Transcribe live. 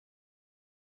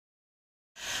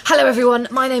Hello everyone,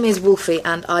 my name is Wolfie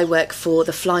and I work for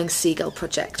the Flying Seagull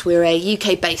Project. We're a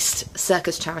UK-based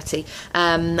circus charity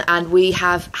and we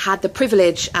have had the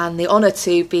privilege and the honour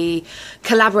to be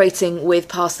collaborating with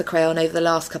Pass the Crayon over the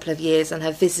last couple of years and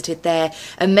have visited their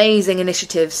amazing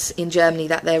initiatives in Germany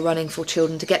that they're running for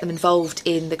children to get them involved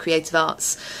in the creative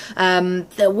arts.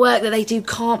 The work that they do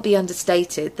can't be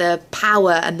understated, the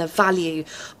power and the value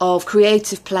of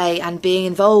creative play and being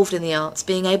involved in the arts,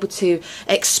 being able to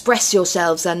express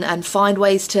yourselves and find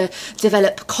ways to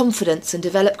develop confidence and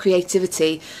develop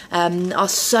creativity are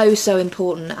so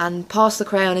important. And Pass the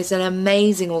Crayon is an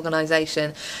amazing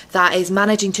organisation that is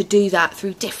managing to do that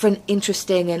through different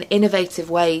interesting and innovative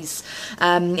ways,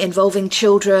 involving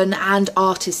children and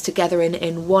artists together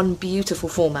in one beautiful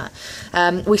format.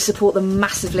 We support them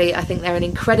massively. I think they're an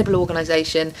incredible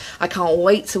organisation. I can't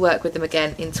wait to work with them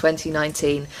again in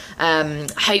 2019.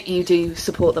 Hope you do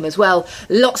support them as well.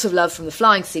 Lots of love from the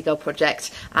Flying Seagull Project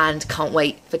and can't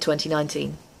wait for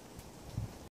 2019.